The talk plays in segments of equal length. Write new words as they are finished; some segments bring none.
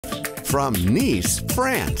from Nice,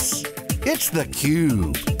 France. It's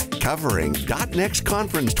theCUBE, covering .next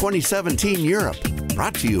Conference 2017 Europe.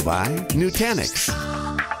 Brought to you by Nutanix.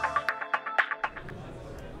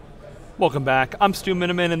 Welcome back. I'm Stu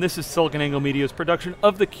Miniman, and this is SiliconANGLE Media's production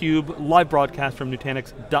of theCUBE, live broadcast from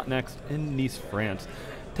Nutanix .next in Nice, France.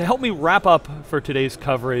 To help me wrap up for today's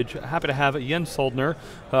coverage, happy to have Jens Söldner,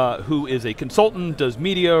 who is a consultant, does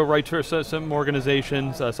media, writes for some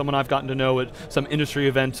organizations, someone I've gotten to know at some industry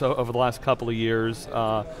events over the last couple of years.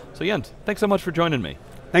 So Jens, thanks so much for joining me.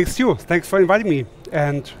 Thanks, Stu. Thanks for inviting me.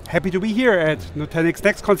 And happy to be here at Nutanix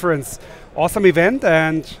Next Conference. Awesome event,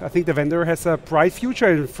 and I think the vendor has a bright future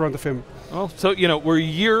in front of him. Well, so we're a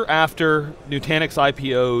year after Nutanix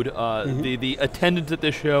IPO'd. The attendance at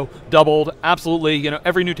this show doubled. Absolutely,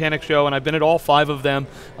 every Nutanix show, and I've been at all 5 of them.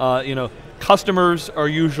 Customers are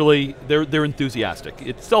usually, they're enthusiastic.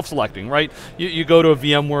 It's self-selecting, right? You go to a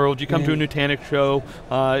VMworld, you come to a Nutanix show,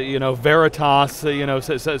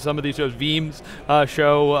 Veritas, some of these shows, Veeam's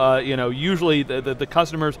show, usually the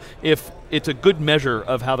customers, if it's a good measure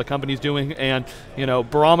of how the company's doing, and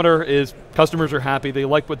barometer is customers are happy, they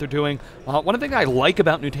like what they're doing. One of the things I like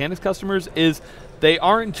about Nutanix customers is they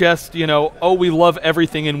aren't just, oh, we love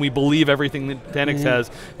everything and we believe everything that Nutanix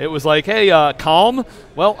has. It was like, hey, Calm?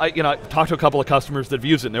 Well, I talked to a couple of customers that have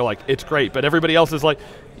used it and they're like, it's great, but everybody else is like,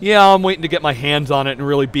 yeah, I'm waiting to get my hands on it and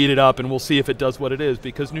really beat it up and we'll see if it does what it is,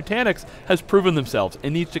 because Nutanix has proven themselves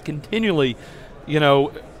and needs to continually,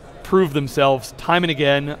 prove themselves time and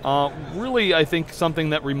again. Really, I think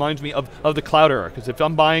something that reminds me of the cloud era, because if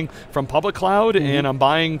I'm buying from public cloud and I'm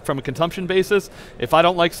buying from a consumption basis, if I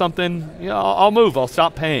don't like something, I'll move, I'll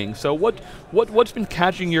stop paying. So what's been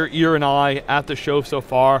catching your ear and eye at the show so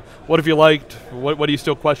far? What have you liked? What are you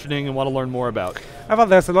still questioning and want to learn more about? Well,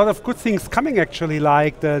 there's a lot of good things coming actually,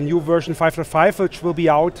 like the new version 5.5, which will be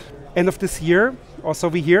out end of this year. Also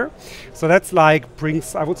we hear. So that's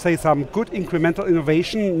brings, I would say, some good incremental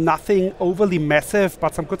innovation, nothing overly massive,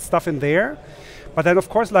 but some good stuff in there. But then of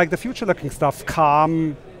course the future looking stuff,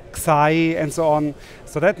 Calm, Xi, and so on.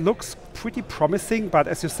 So that looks pretty promising, but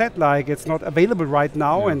as you said, it's not available right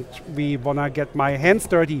now, and we want to get my hands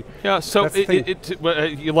dirty. Yeah, so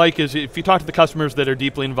what you like is, if you talk to the customers that are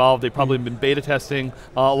deeply involved, they've probably been beta testing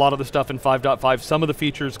a lot of the stuff in 5.5. Some of the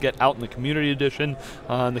features get out in the community edition.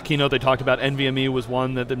 In the keynote they talked about NVMe was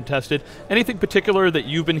one that been tested. Anything particular that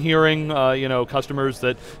you've been hearing, customers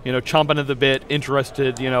that, chomping at the bit,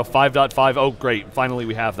 interested, 5.5, oh great, finally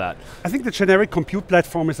we have that. I think the generic compute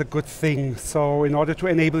platform is a good thing. So in order to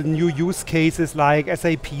enable new use cases like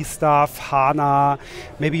SAP stuff, HANA,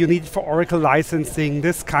 maybe you need it for Oracle licensing,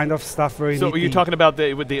 this kind of stuff. So are you talking about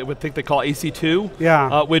what they call AC2?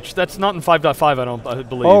 Yeah. Which that's not in 5.5, I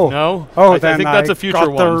believe. Oh. No? Oh, I think that's a future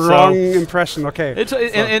one. The wrong impression, okay. It's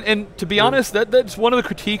and to be honest, that's one of the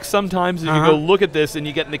critiques sometimes is you go look at this and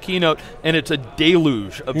you get in the keynote and it's a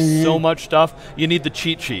deluge of so much stuff. You need the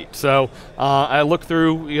cheat sheet. So I looked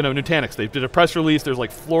through, Nutanix, they did a press release, there's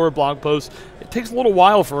floor blog posts. It takes a little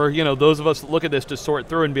while for, those of us that look at this to sort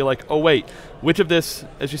through and be like, oh wait, which of this,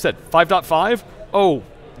 as you said, 5.5? Oh,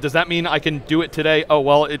 does that mean I can do it today? Oh,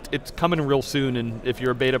 well, it's coming real soon, and if you're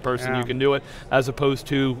a beta person, you can do it, as opposed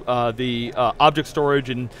to the object storage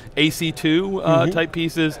and AC2 type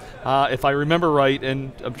pieces. If I remember right,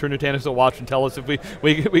 and I'm sure Nutanix will watch and tell us if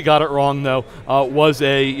we got it wrong, though, was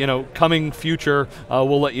a coming future.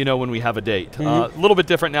 We'll let you know when we have a date. A little bit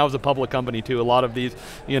different now as a public company, too. A lot of these,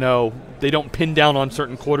 they don't pin down on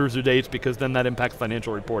certain quarters or dates because then that impacts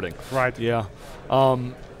financial reporting. Right. Yeah.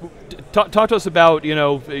 Talk to us about,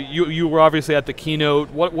 you were obviously at the keynote.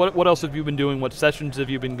 What else have you been doing? What sessions have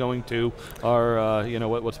you been going to? Or,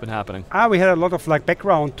 what's been happening? We had a lot of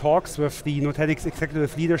background talks with the Nutanix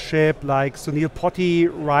executive leadership, like Sunil Potti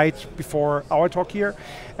right before our talk here.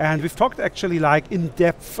 And we've talked actually in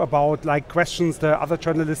depth about questions the other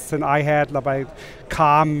journalists and I had about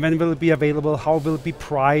Calm, when will it be available, how will it be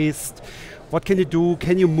priced, what can you do?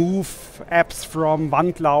 Can you move apps from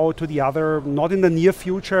one cloud to the other? Not in the near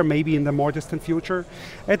future, maybe in the more distant future.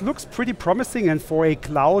 It looks pretty promising, and for a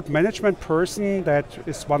cloud management person, that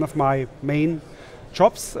is one of my main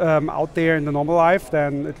jobs out there in the normal life,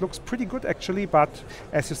 then it looks pretty good actually, but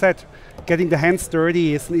as you said, getting the hands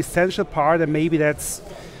dirty is an essential part, and maybe that's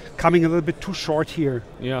coming a little bit too short here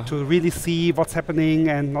to really see what's happening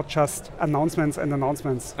and not just announcements and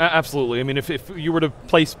announcements. Absolutely. I mean, if you were to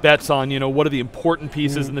place bets on, what are the important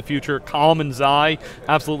pieces in the future, Calm and Xi,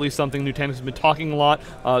 absolutely something Nutanix has been talking a lot.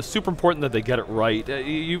 Super important that they get it right.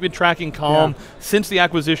 You've been tracking Calm since the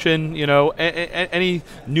acquisition. Any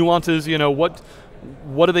nuances?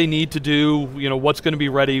 what do they need to do? What's going to be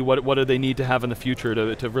ready? What do they need to have in the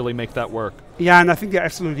future to really make that work? Yeah, and I think they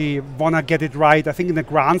absolutely want to get it right. I think in the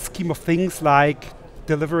grand scheme of things, like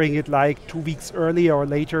delivering it like 2 weeks earlier or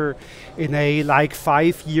later in a like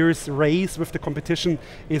 5 years race with the competition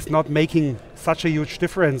is not making such a huge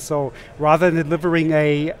difference. So rather than delivering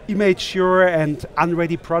a immature and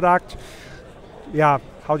unready product, yeah,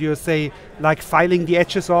 how do you say, like filing the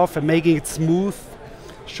edges off and making it smooth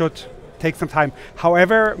should take some time.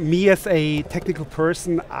 However, me as a technical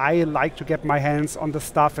person, I like to get my hands on the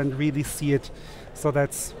stuff and really see it. So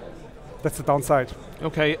that's the downside.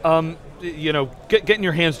 Okay, getting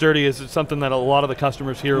your hands dirty is something that a lot of the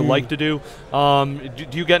customers here like to do.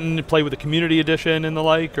 Do you get in and play with the community edition and the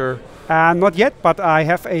like, or? Not yet, but I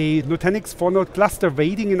have a Nutanix 4-node cluster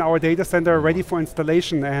waiting in our data center ready for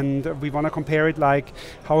installation, and we want to compare it like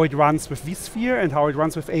how it runs with vSphere and how it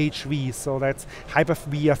runs with AHV. So that's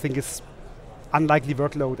Hyper-V, I think, is unlikely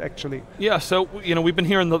workload actually. Yeah, so we've been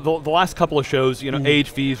hearing the last couple of shows,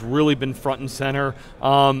 AHV's really been front and center.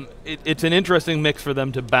 It's an interesting mix for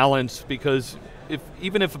them to balance, because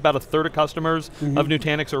even if about a third of customers of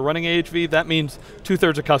Nutanix are running AHV, that means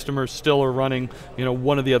 2/3 of customers still are running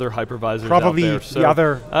one of the other hypervisors probably out there. So, the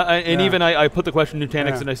other. Even I put the question to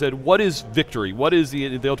Nutanix and I said, what is victory? What is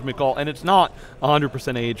the ultimate goal? And it's not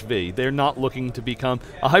 100% AHV. They're not looking to become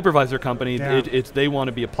a hypervisor company. They want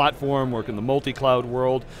to be a platform, work in the multi-cloud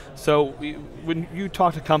world. So when you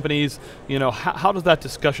talk to companies, how does that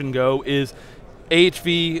discussion go? Is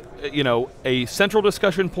AHV, a central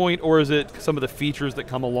discussion point, or is it some of the features that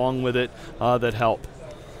come along with it that help?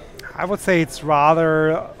 I would say it's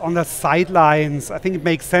rather on the sidelines. I think it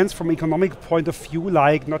makes sense from an economic point of view,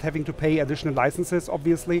 like not having to pay additional licenses,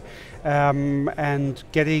 obviously, and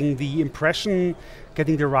getting the impression,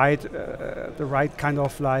 getting the right kind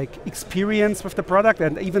of like experience with the product.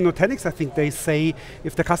 And even Nutanix, I think they say,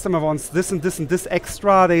 if the customer wants this and this and this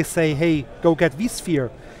extra, they say, hey, go get vSphere.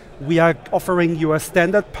 We are offering you a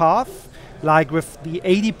standard path, like with the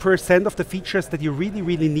 80% of the features that you really,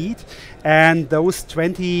 really need, and those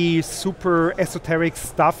 20 super esoteric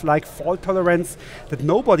stuff like fault tolerance that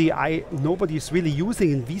nobody is really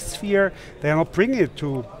using in vSphere. They are not bringing it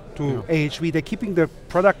to AHV. They're keeping the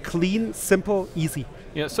product clean, simple, easy.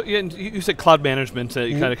 Yeah. So you said cloud management,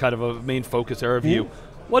 kind of a main focus area of you.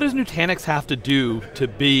 What does Nutanix have to do to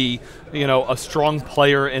be, a strong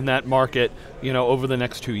player in that market, over the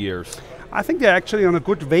next 2 years? I think they're actually on a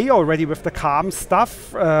good way already with the calm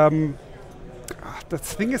stuff. The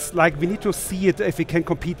thing is, like, we need to see it if we can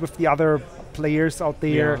compete with the other players out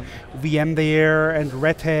there, VMware and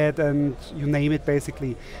Red Hat and you name it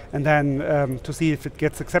basically. And then to see if it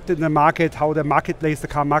gets accepted in the market, how the marketplace, the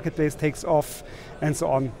calm marketplace takes off and so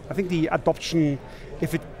on. I think the adoption,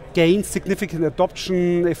 if it gains significant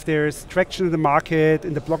adoption, if there's traction in the market,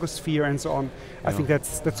 in the blogosphere and so on, I think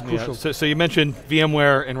that's crucial. So you mentioned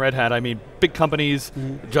VMware and Red Hat. I mean, big companies,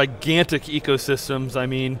 gigantic ecosystems. I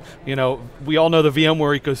mean, we all know the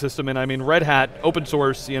VMware ecosystem, and I mean, Red Hat, open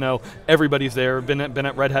source, everybody's there. Been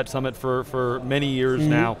at Red Hat Summit for many years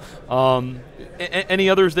now. Any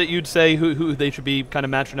others that you'd say who they should be kind of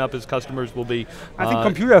matching up as customers will be? I think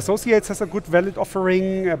Computer Associates has a good valid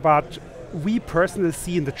offering, but we personally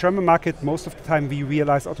see in the German market, most of the time we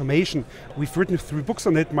realize automation. We've written 3 books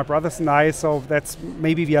on it, my brothers and I, so that's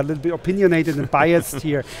maybe we are a little bit opinionated and biased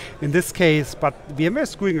here in this case, but VMware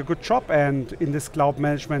is doing a good job and in this cloud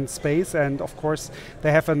management space, and of course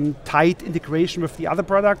they have a tight integration with the other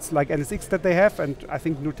products like NSX that they have, and I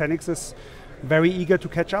think Nutanix is very eager to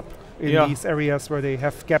catch up in these areas where they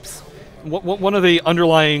have gaps. One of the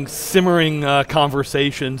underlying simmering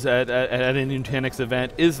conversations at a Nutanix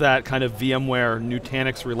event is that kind of VMware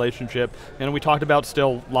Nutanix relationship. And we talked about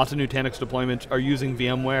still lots of Nutanix deployments are using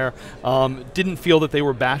VMware. Didn't feel that they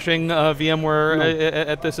were bashing VMware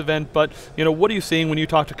at this event, but what are you seeing when you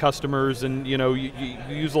talk to customers and you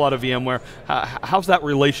use a lot of VMware? How's that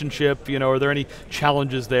relationship? Are there any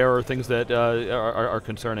challenges there or things that are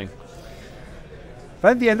concerning?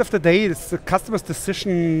 But at the end of the day, it's the customer's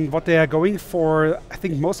decision what they are going for. I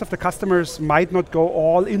think most of the customers might not go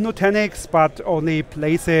all in Nutanix, but only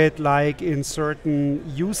place it like in certain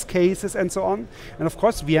use cases and so on. And of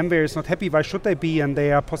course, VMware is not happy. Why should they be? And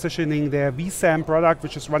they are positioning their vSAM product,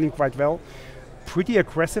 which is running quite well, pretty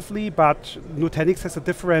aggressively, but Nutanix has a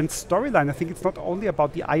different storyline. I think it's not only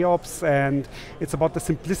about the IOPS, and it's about the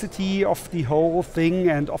simplicity of the whole thing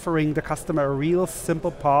and offering the customer a real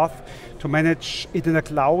simple path to manage it in a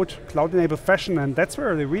cloud-enabled fashion, and that's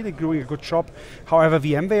where they're really doing a good job. However,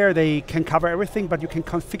 VMware, they can cover everything, but you can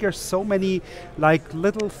configure so many like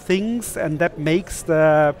little things, and that makes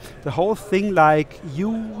the whole thing like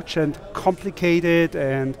huge and complicated,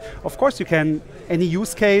 and of course you can, any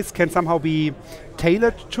use case can somehow be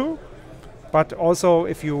tailored to, but also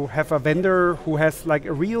if you have a vendor who has like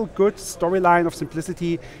a real good storyline of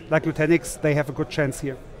simplicity like Nutanix, they have a good chance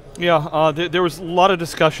here. Yeah, there was a lot of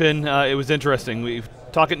discussion. It was interesting. We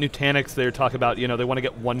talk at Nutanix, they talk about, they want to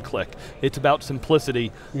get one click. It's about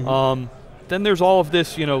simplicity. Then there's all of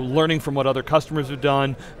this, learning from what other customers have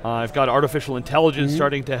done. I've got artificial intelligence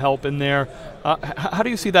starting to help in there. How do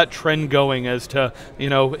you see that trend going as to,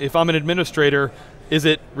 if I'm an administrator, is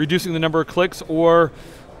it reducing the number of clicks, or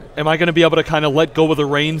am I going to be able to kind of let go of the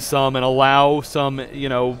reins some and allow some,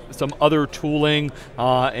 some other tooling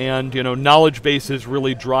and, knowledge bases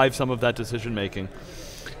really drive some of that decision making?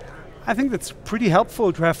 I think that's pretty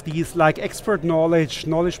helpful to have these like expert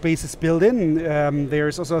knowledge bases built in.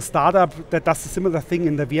 There's also a startup that does a similar thing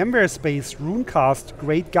in the VMware space, Runecast,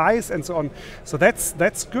 great guys and so on. So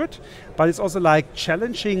that's good, but it's also like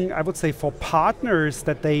challenging, I would say, for partners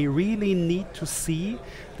that they really need to see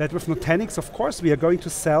that with Nutanix, of course, we are going to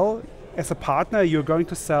sell. As a partner, you're going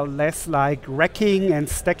to sell less like racking and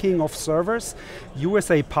stacking of servers. You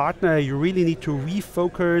as a partner, you really need to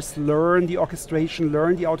refocus, learn the orchestration,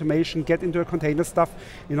 learn the automation, get into the container stuff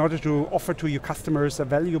in order to offer to your customers a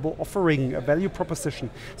valuable offering, a value proposition.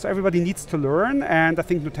 So everybody needs to learn, and I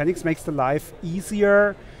think Nutanix makes the life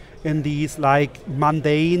easier in these like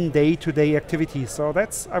mundane day-to-day activities. So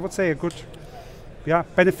that's, I would say, a good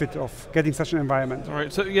benefit of getting such an environment. All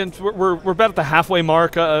right, so again, we're about at the halfway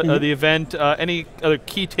mark of the event. Any other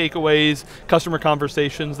key takeaways, customer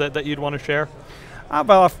conversations that you'd want to share?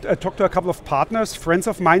 Well, I've talked to a couple of partners, friends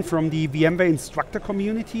of mine from the VMware instructor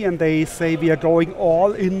community, and they say we are going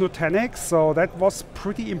all in Nutanix, so that was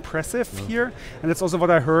pretty impressive here. And that's also what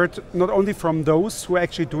I heard, not only from those who are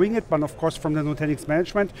actually doing it, but of course from the Nutanix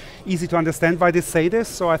management. Easy to understand why they say this,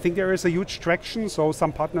 so I think there is a huge traction, so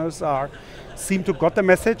some partners seem to got the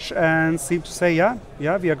message and seem to say, yeah,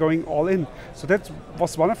 we are going all in. So that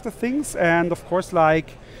was one of the things, and of course,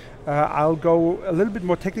 like, I'll go a little bit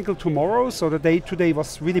more technical tomorrow, so the day today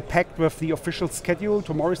was really packed with the official schedule.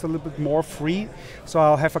 Tomorrow is a little bit more free, so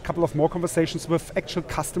I'll have a couple of more conversations with actual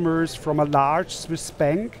customers from a large Swiss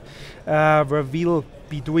bank, where we'll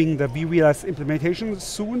be doing the vRealize implementation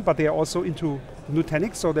soon, but they're also into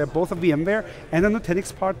Nutanix, so they're both a VMware and a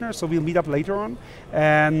Nutanix partner, so we'll meet up later on,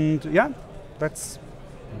 and yeah, that's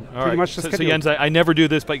pretty much the schedule. So Jens, I never do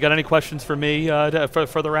this, but you got any questions for me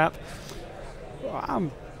for the wrap?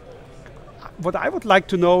 What I would like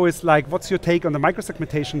to know is, like, what's your take on the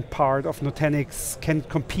microsegmentation part of Nutanix? Can it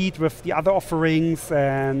compete with the other offerings?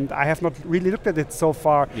 And I have not really looked at it so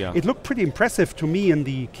far. Yeah. It looked pretty impressive to me in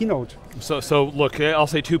the keynote. So look, I'll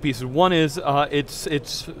say two pieces. One is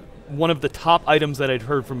it's one of the top items that I'd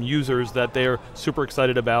heard from users that they're super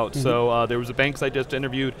excited about. So there was a bank I just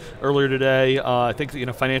interviewed earlier today. I think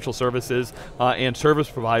financial services and service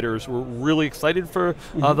providers were really excited for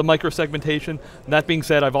the microsegmentation. That being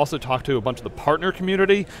said, I've also talked to a bunch of the partner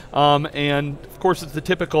community, and of course it's the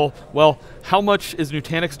typical, well, how much is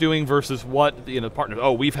Nutanix doing versus what the partners?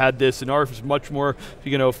 Oh, we've had this, and ours is much more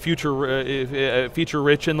feature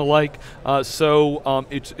rich and the like. So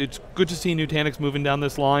it's good to see Nutanix moving down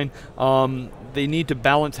this line. They need to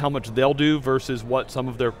balance how much they'll do versus what some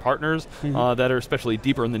of their partners that are especially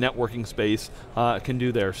deeper in the networking space can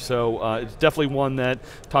do there. So it's definitely one that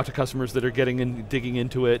talk to customers that are digging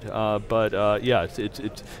into it. But yeah,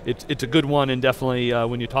 it's a good one, and definitely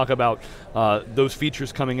when you talk about those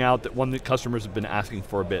features coming out, that one that customers have been asking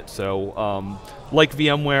for a bit. So like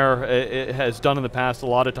VMware it has done in the past, a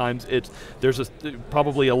lot of times there's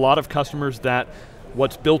probably a lot of customers that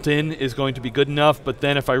what's built in is going to be good enough, but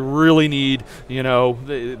then if I really need,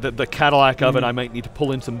 the Cadillac of it, I might need to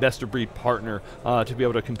pull in some best of breed partner to be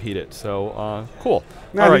able to compete it. So cool.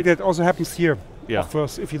 No, I think that also happens here. Yeah.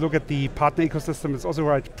 First, if you look at the partner ecosystem, it's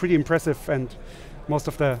also pretty impressive, and most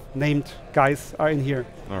of the named guys are in here.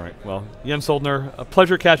 All right. Well, Jens Söldner, a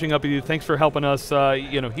pleasure catching up with you. Thanks for helping us, here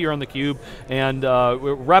on theCUBE, and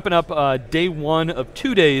we're wrapping up day one of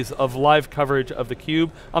 2 days of live coverage of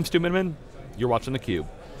theCUBE. I'm Stu Miniman. You're watching theCUBE.